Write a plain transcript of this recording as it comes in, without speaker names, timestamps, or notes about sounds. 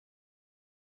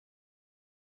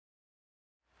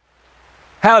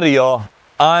Howdy y'all,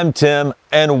 I'm Tim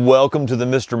and welcome to the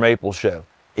Mr. Maple Show.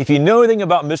 If you know anything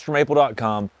about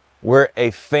MrMaple.com, we're a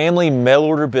family mail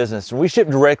order business and we ship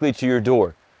directly to your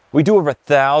door. We do over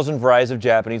 1,000 varieties of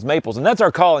Japanese maples and that's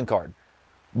our calling card.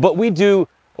 But we do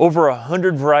over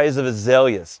 100 varieties of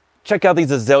azaleas. Check out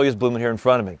these azaleas blooming here in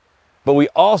front of me. But we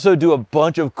also do a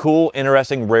bunch of cool,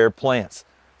 interesting, rare plants.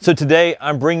 So today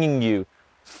I'm bringing you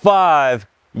 5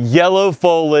 yellow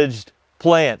foliaged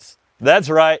plants. That's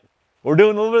right. We're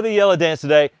doing a little bit of the yellow dance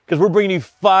today because we're bringing you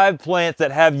 5 plants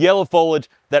that have yellow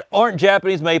foliage that aren't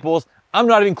Japanese maples. I'm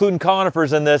not even including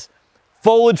conifers in this.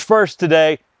 Foliage first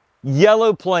today,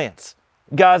 yellow plants.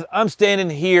 Guys, I'm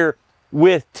standing here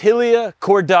with Tilia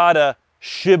cordata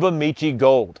Shibamichi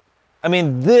Gold. I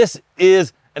mean, this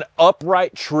is an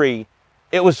upright tree.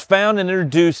 It was found and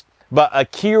introduced by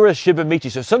Akira Shibamichi.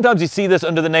 So sometimes you see this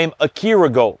under the name Akira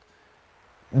Gold.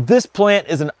 This plant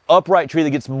is an upright tree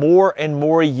that gets more and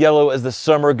more yellow as the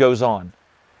summer goes on.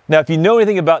 Now, if you know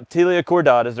anything about Tilia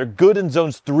cordatas, they're good in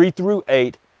zones 3 through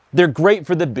 8. They're great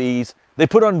for the bees. They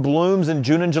put on blooms in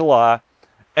June and July.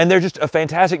 And they're just a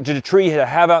fantastic tree to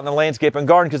have out in the landscape and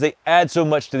garden because they add so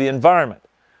much to the environment.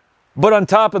 But on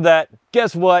top of that,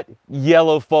 guess what?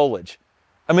 Yellow foliage.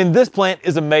 I mean, this plant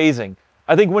is amazing.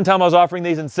 I think one time I was offering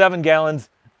these in 7 gallons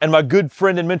and my good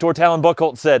friend and mentor Talon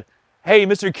Buckholt said, "Hey,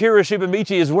 Mr. Akira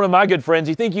Shibamichi is one of my good friends.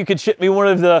 You think you could ship me one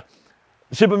of the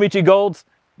Shibamichi Golds?"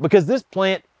 Because this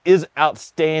plant is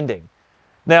outstanding.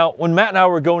 Now, when Matt and I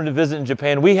were going to visit in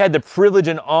Japan, we had the privilege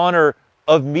and honor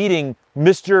of meeting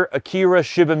Mr. Akira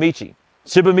Shibamichi.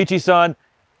 Shibamichi-san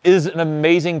is an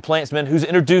amazing plantsman who's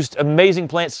introduced amazing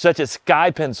plants such as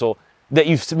sky pencil that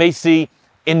you may see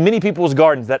in many people's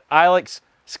gardens, that ilex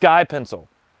sky pencil.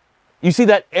 You see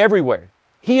that everywhere.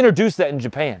 He introduced that in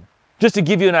Japan. Just to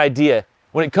give you an idea,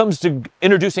 when it comes to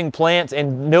introducing plants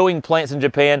and knowing plants in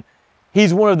Japan,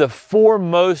 he's one of the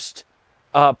foremost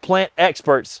plant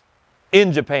experts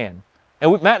in Japan.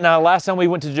 And Matt and I, last time we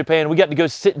went to Japan, we got to go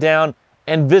sit down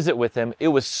and visit with him. It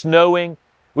was snowing.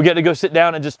 We got to go sit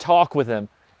down and just talk with him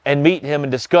and meet him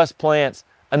and discuss plants.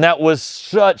 And that was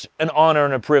such an honor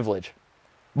and a privilege.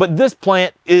 But this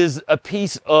plant is a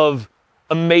piece of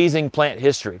amazing plant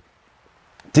history.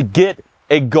 To get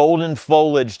a golden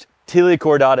foliaged Tilia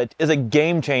cordata is a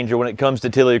game changer when it comes to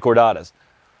Tilia cordatas.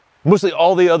 Mostly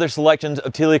all the other selections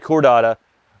of Tilia cordata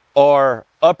are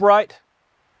upright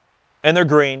and they're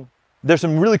green. There's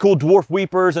some really cool dwarf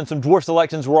weepers and some dwarf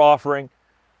selections we're offering,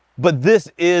 but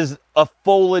this is a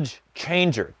foliage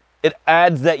changer. It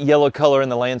adds that yellow color in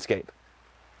the landscape.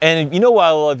 And you know why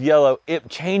I love yellow? It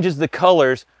changes the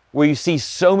colors where you see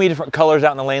so many different colors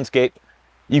out in the landscape.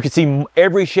 You can see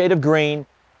every shade of green,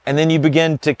 and then you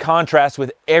begin to contrast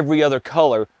with every other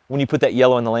color when you put that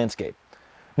yellow in the landscape.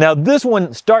 Now this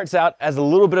one starts out as a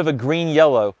little bit of a green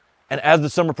yellow, and as the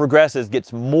summer progresses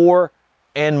gets more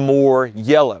and more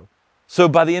yellow. So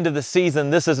by the end of the season,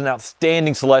 this is an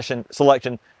outstanding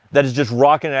selection that is just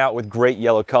rocking it out with great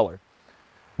yellow color.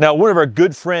 Now one of our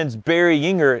good friends, Barry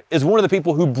Yinger, is one of the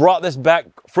people who brought this back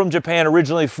from Japan,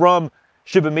 originally from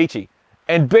Shibamichi.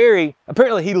 And Barry,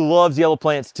 apparently he loves yellow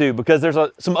plants too, because there's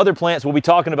some other plants we'll be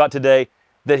talking about today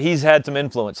that he's had some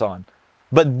influence on.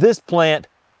 But this plant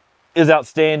is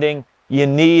outstanding. You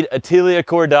need a Tilia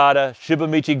cordata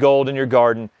Shibamichi Gold in your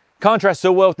garden. Contrasts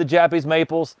so well with the Japanese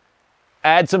maples.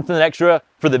 Add something extra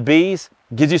for the bees.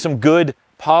 Gives you some good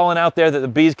pollen out there that the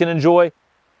bees can enjoy.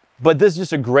 But this is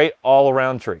just a great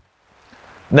all-around tree.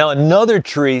 Now another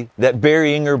tree that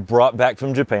Barry Yinger brought back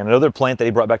from Japan, another plant that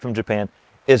he brought back from Japan,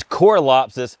 is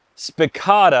Coreopsis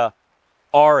spicata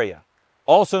aurea,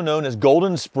 also known as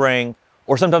golden spring,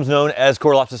 or sometimes known as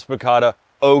Coreopsis spicata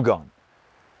ogon.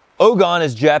 Ogon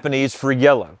is Japanese for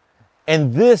yellow,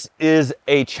 and this is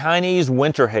a Chinese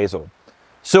winter hazel.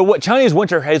 So what Chinese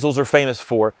winter hazels are famous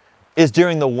for is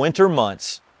during the winter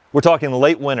months, we're talking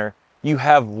late winter, you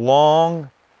have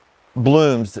long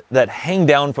blooms that hang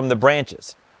down from the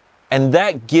branches, and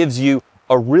that gives you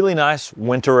a really nice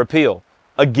winter appeal.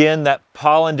 Again, that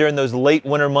pollen during those late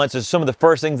winter months is some of the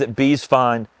first things that bees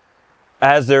find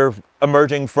as they're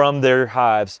emerging from their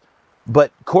hives.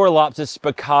 But Coreopsis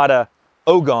spicata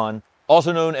ogon,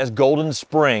 also known as golden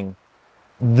spring,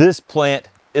 this plant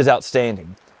is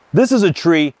outstanding. This is a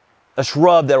tree, a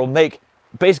shrub that will make,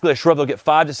 basically a shrub that will get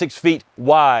 5 to 6 feet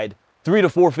wide, 3 to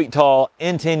 4 feet tall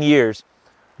in 10 years.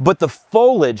 But the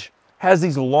foliage has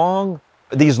these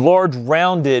large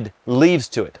rounded leaves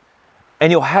to it.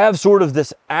 And you'll have sort of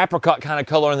this apricot kind of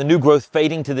color in the new growth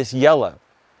fading to this yellow.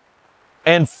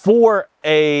 And for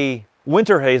a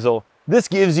winter hazel, this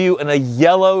gives you a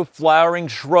yellow flowering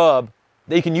shrub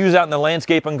that you can use out in the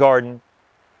landscape and garden.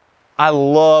 I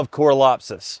love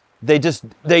Coreopsis. they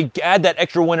add that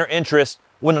extra winter interest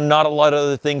when not a lot of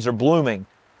other things are blooming.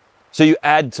 So you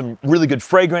add some really good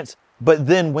fragrance, but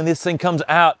then when this thing comes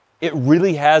out, it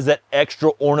really has that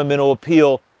extra ornamental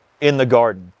appeal in the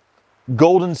garden.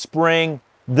 Golden Spring,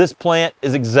 this plant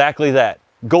is exactly that.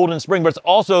 Golden Spring, but it's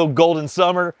also golden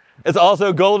summer. It's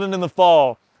also golden in the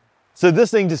fall. So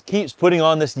this thing just keeps putting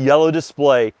on this yellow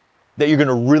display that you're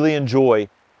gonna really enjoy,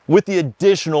 with the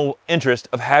additional interest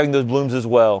of having those blooms as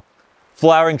well.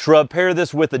 Flowering shrub, pair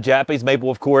this with the Japanese maple,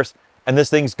 of course, and this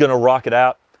thing's gonna rock it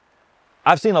out.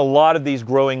 I've seen a lot of these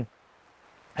growing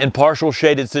in partial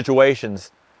shaded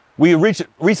situations. We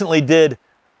recently did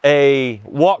a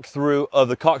walkthrough of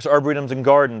the Cox Arboretums and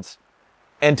Gardens,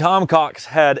 and Tom Cox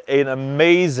had an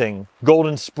amazing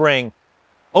Golden Spring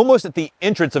almost at the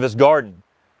entrance of his garden.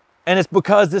 And it's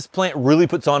because this plant really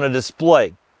puts on a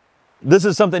display. This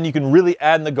is something you can really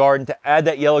add in the garden to add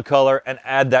that yellow color and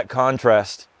add that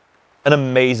contrast. An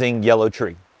amazing yellow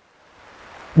tree.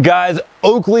 Guys,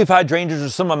 oak leaf hydrangeas are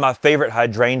some of my favorite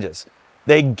hydrangeas.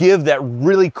 They give that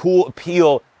really cool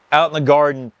appeal out in the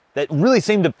garden that really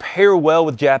seem to pair well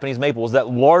with Japanese maples. That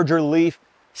larger leaf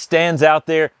stands out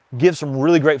there, gives some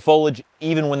really great foliage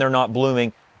even when they're not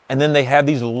blooming. And then they have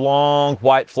these long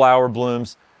white flower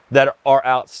blooms that are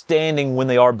outstanding when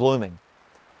they are blooming.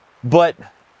 But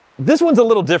this one's a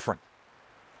little different.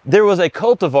 There was a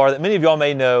cultivar that many of y'all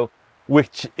may know,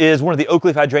 which is one of the oak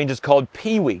leaf hydrangeas called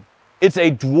Peewee. It's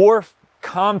a dwarf,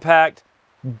 compact,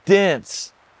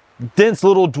 dense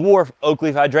little dwarf oak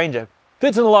leaf hydrangea.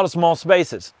 Fits in a lot of small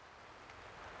spaces.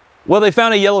 Well, they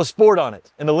found a yellow sport on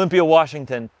it in Olympia,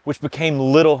 Washington, which became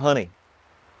Little Honey.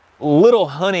 Little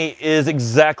Honey is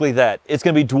exactly that. It's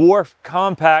going to be dwarf,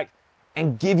 compact,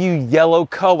 and give you yellow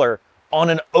color on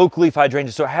an oak leaf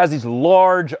hydrangea. So it has these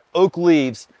large oak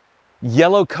leaves,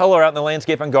 yellow color out in the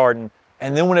landscape and garden,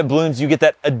 and then when it blooms, you get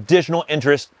that additional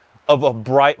interest of a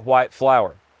bright white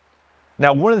flower.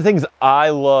 Now, one of the things I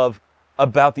love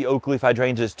about the oak leaf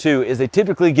hydrangeas too is they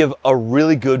typically give a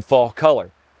really good fall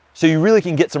color. So you really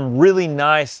can get some really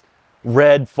nice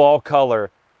red fall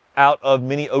color out of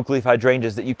many oak leaf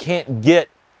hydrangeas that you can't get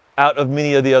out of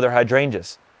many of the other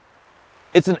hydrangeas.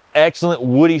 It's an excellent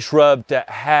woody shrub to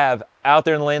have out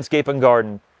there in the landscape and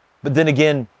garden. But then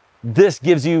again, this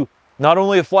gives you not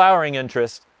only a flowering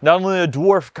interest, not only a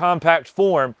dwarf compact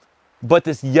form, but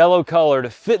this yellow color to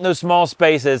fit in those small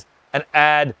spaces and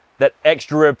add that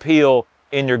extra appeal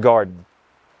in your garden.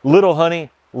 Little Honey,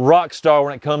 rock star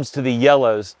when it comes to the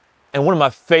yellows, and one of my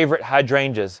favorite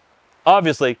hydrangeas,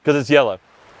 obviously because it's yellow.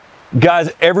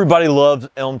 Guys, everybody loves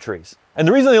elm trees. And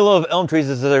the reason they love elm trees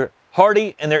is that they're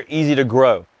hardy and they're easy to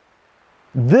grow.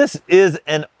 This is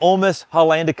an Ulmus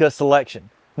hollandica selection.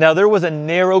 Now, there was a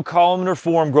narrow columnar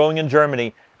form growing in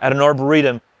Germany at an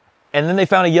arboretum, and then they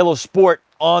found a yellow sport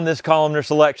on this columnar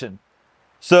selection.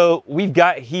 So we've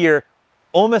got here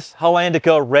Ulmus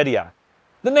hollandica redii.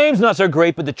 The name's not so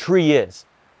great, but the tree is.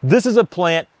 This is a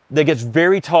plant that gets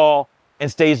very tall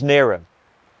and stays narrow.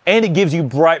 And it gives you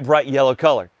bright, bright yellow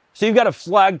color. So you've got a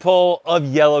flagpole of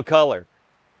yellow color.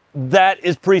 That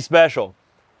is pretty special.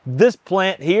 This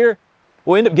plant here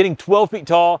will end up getting 12 feet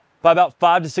tall by about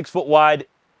 5 to 6 foot wide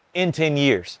in 10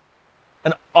 years.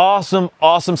 An awesome,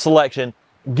 awesome selection.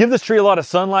 Give this tree a lot of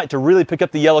sunlight to really pick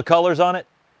up the yellow colors on it.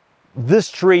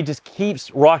 This tree just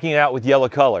keeps rocking it out with yellow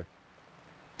color.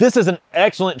 This is an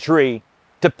excellent tree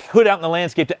to put out in the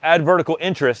landscape to add vertical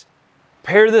interest.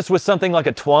 Pair this with something like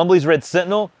a Twombly's Red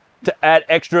Sentinel to add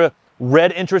extra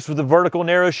red interest with a vertical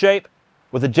narrow shape,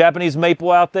 with a Japanese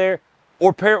maple out there,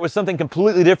 or pair it with something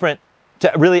completely different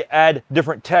to really add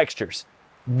different textures.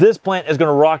 This plant is going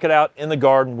to rock it out in the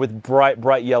garden with bright,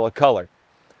 bright yellow color.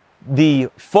 The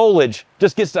foliage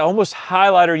just gets to almost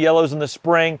highlighter yellows in the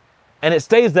spring, and it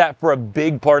stays that for a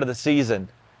big part of the season,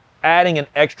 adding an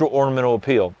extra ornamental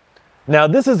appeal. Now,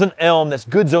 this is an elm that's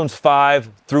good zones 5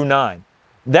 through 9.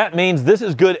 That means this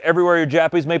is good everywhere your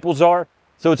Japanese maples are,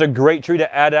 so it's a great tree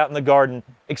to add out in the garden,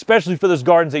 especially for those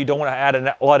gardens that you don't want to add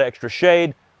a lot of extra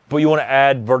shade, but you want to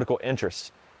add vertical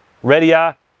interest.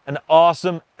 Redii, an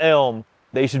awesome elm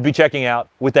that you should be checking out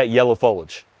with that yellow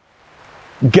foliage.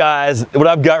 Guys, what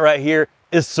I've got right here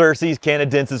is Circes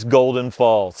canadensis Golden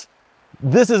Falls.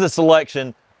 This is a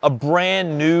selection, a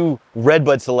brand new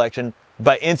redbud selection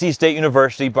by NC State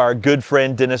University by our good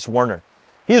friend Dennis Werner.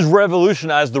 He has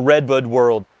revolutionized the redbud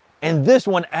world, and this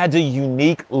one adds a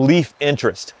unique leaf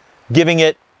interest, giving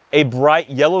it a bright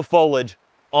yellow foliage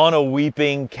on a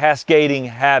weeping, cascading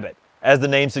habit, as the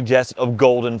name suggests, of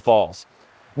Golden Falls.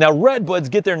 Now,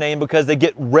 redbuds get their name because they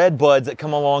get red buds that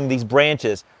come along these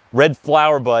branches, red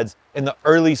flower buds in the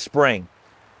early spring.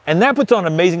 And that puts on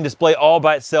an amazing display all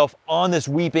by itself on this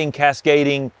weeping,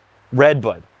 cascading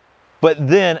redbud. But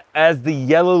then as the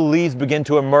yellow leaves begin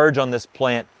to emerge on this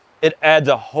plant, it adds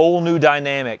a whole new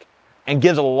dynamic and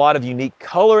gives a lot of unique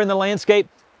color in the landscape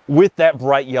with that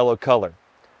bright yellow color.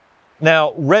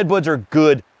 Now, redbuds are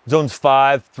good zones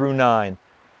 5 through 9,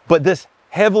 but this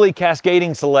heavily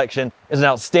cascading selection is an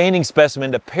outstanding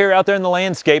specimen to pair out there in the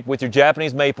landscape with your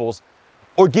Japanese maples,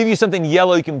 or give you something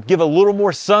yellow you can give a little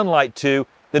more sunlight to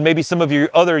than maybe some of your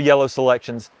other yellow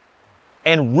selections,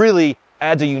 and really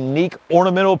adds a unique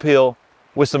ornamental appeal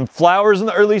with some flowers in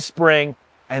the early spring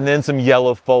and then some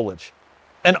yellow foliage.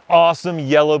 An awesome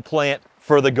yellow plant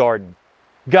for the garden.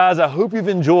 Guys, I hope you've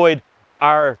enjoyed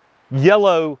our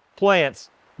yellow plants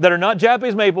that are not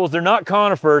Japanese maples, they're not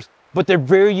conifers, but they're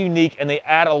very unique and they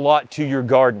add a lot to your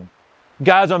garden.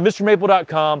 Guys, on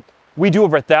MrMaple.com, we do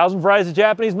over 1,000 varieties of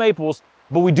Japanese maples,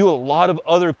 but we do a lot of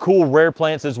other cool rare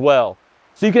plants as well.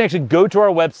 So you can actually go to our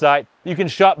website, you can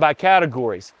shop by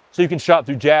categories. So you can shop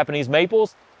through Japanese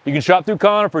maples, you can shop through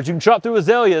conifers, you can shop through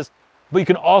azaleas, but you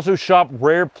can also shop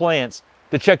rare plants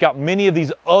to check out many of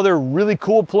these other really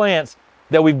cool plants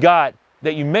that we've got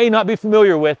that you may not be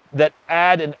familiar with that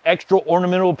add an extra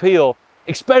ornamental appeal,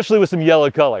 especially with some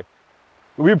yellow color.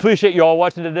 We appreciate you all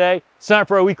watching today. Sign up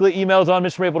for our weekly emails on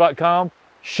MrMaple.com.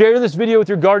 Share this video with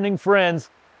your gardening friends.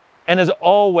 And as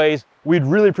always, we'd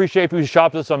really appreciate if you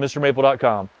shop with us on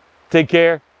MrMaple.com. Take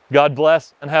care, God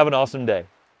bless, and have an awesome day.